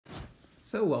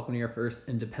So welcome to your first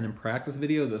independent practice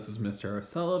video. This is Mr.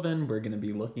 O'Sullivan. We're going to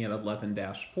be looking at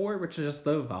 11-4, which is just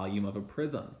the volume of a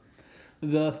prism.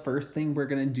 The first thing we're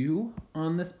going to do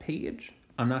on this page,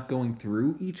 I'm not going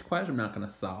through each question. I'm not going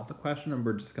to solve the question.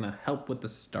 We're just going to help with the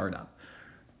startup.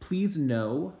 Please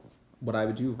know what I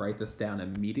would do. Write this down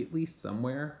immediately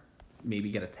somewhere. Maybe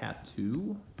get a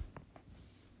tattoo.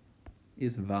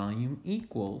 Is volume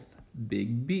equals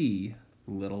big B,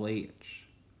 little h.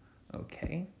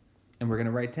 Okay. And we're going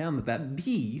to write down that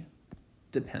B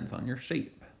depends on your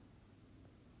shape.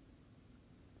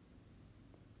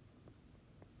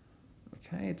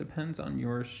 Okay, it depends on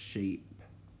your shape.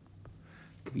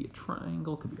 It could be a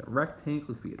triangle, it could be a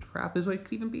rectangle, it could be a trapezoid, it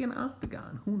could even be an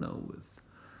octagon, who knows?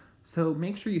 So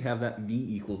make sure you have that V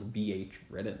equals BH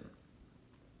written.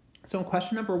 So in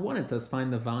question number 1, it says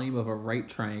find the volume of a right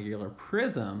triangular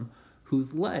prism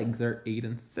whose legs are 8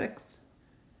 and 6.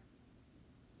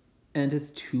 And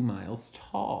is 2 miles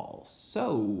tall.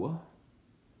 So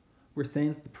we're saying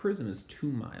that the prism is 2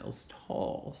 miles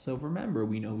tall. So remember,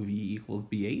 we know V equals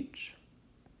BH.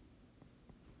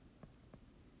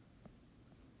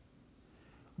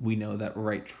 We know that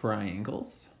right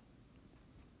triangles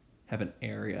have an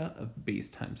area of base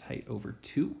times height over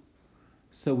 2.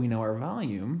 So we know our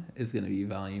volume is going to be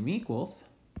volume equals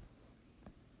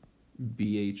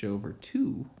BH over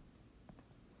 2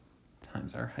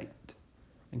 times our height.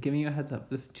 And giving you a heads up,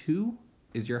 this 2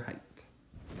 is your height.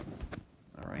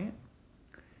 All right.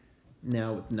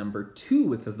 Now with number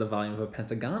 2, it says the volume of a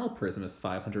pentagonal prism is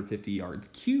 550 yards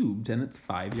cubed and it's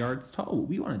 5 yards tall. What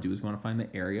we want to do is we want to find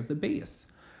the area of the base.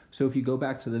 So if you go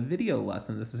back to the video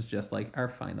lesson, this is just like our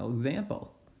final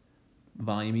example.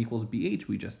 Volume equals BH,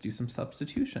 we just do some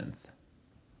substitutions.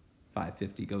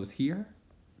 550 goes here,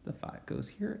 the 5 goes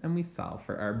here, and we solve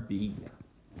for our B.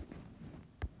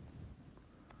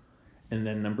 And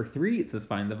then number 3, it says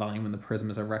find the volume when the prism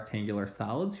is a rectangular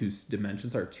solid whose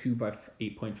dimensions are 2 by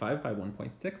 8.5 by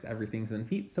 1.6. Everything's in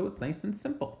feet, so it's nice and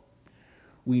simple.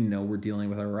 We know we're dealing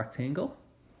with a rectangle.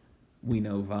 We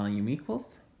know volume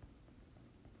equals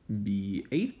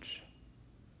BH.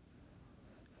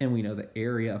 And we know the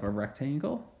area of a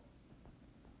rectangle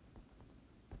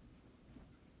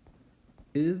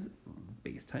is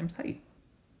base times height,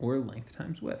 or length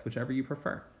times width, whichever you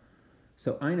prefer.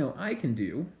 So I know I can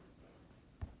do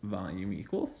volume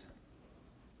equals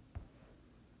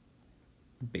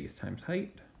base times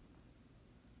height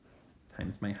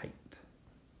times my height.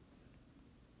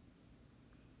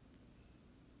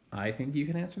 I think you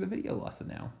can answer the video lesson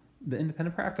now, the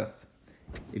independent practice.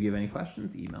 If you have any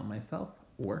questions, email myself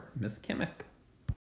or Miss Kimmick.